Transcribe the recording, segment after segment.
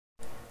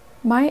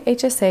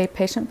MyHSA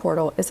Patient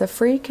Portal is a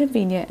free,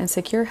 convenient, and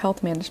secure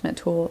health management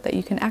tool that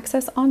you can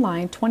access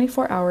online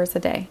 24 hours a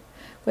day.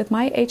 With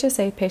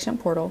MyHSA Patient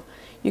Portal,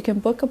 you can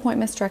book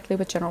appointments directly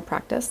with general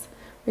practice,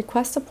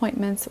 request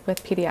appointments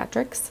with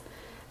pediatrics,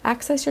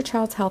 access your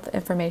child's health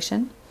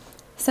information,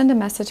 send a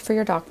message for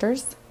your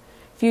doctors,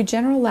 view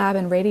general lab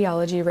and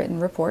radiology written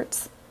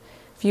reports,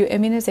 view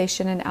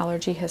immunization and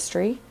allergy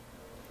history,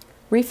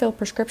 refill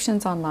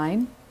prescriptions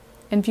online,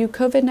 and view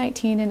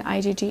COVID-19 and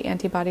IgG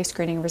antibody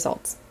screening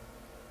results.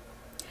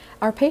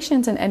 Our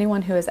patients and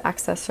anyone who has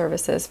accessed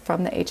services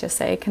from the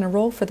HSA can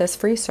enroll for this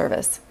free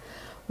service.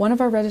 One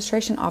of our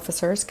registration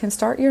officers can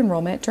start your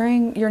enrollment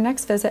during your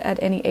next visit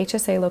at any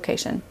HSA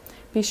location.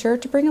 Be sure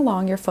to bring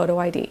along your photo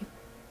ID.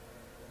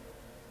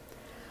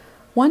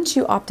 Once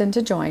you opt in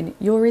to join,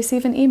 you will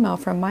receive an email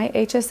from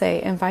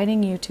MyHSA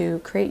inviting you to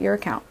create your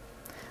account.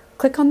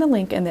 Click on the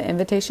link in the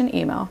invitation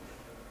email,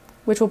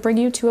 which will bring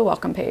you to a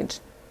welcome page.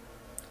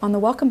 On the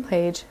welcome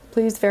page,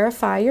 please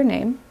verify your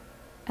name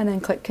and then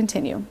click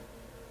Continue.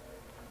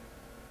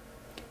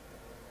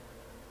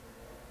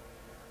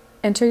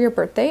 Enter your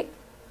birth date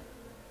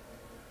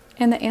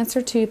and the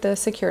answer to the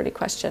security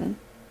question.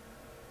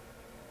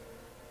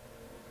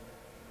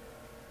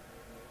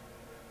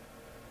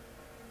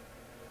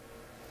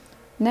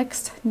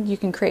 Next, you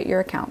can create your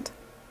account.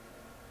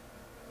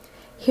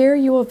 Here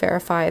you will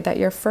verify that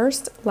your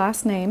first,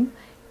 last name,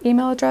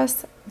 email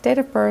address, date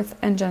of birth,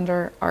 and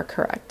gender are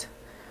correct.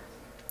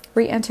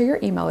 Re-enter your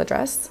email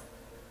address,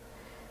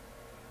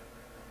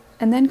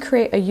 and then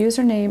create a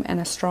username and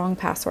a strong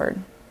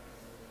password.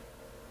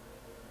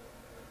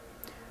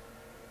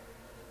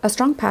 A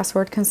strong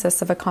password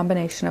consists of a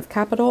combination of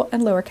capital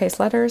and lowercase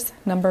letters,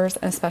 numbers,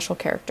 and special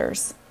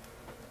characters.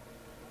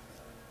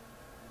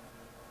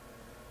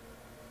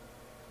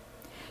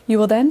 You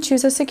will then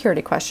choose a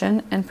security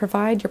question and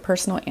provide your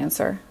personal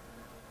answer.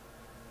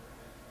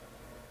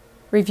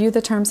 Review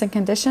the terms and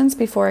conditions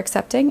before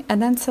accepting, and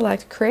then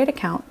select Create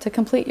Account to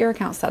complete your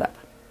account setup.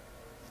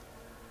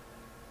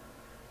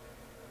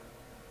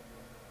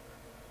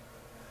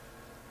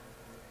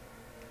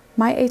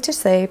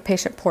 MyHSA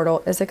Patient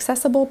Portal is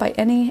accessible by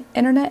any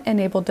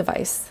internet-enabled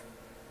device.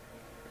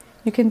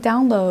 You can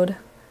download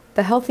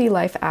the Healthy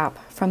Life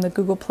app from the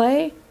Google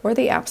Play or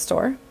the App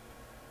Store,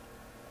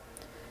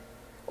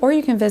 or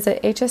you can visit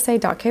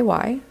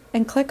hsa.ky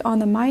and click on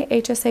the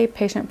MyHSA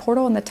Patient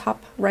Portal in the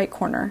top right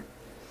corner.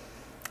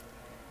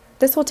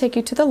 This will take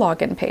you to the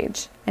login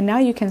page, and now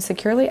you can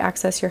securely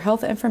access your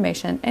health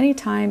information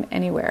anytime,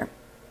 anywhere.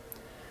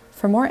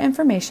 For more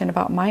information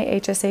about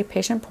MyHSA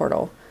Patient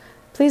Portal,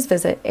 please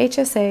visit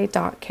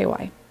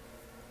hsa.ky.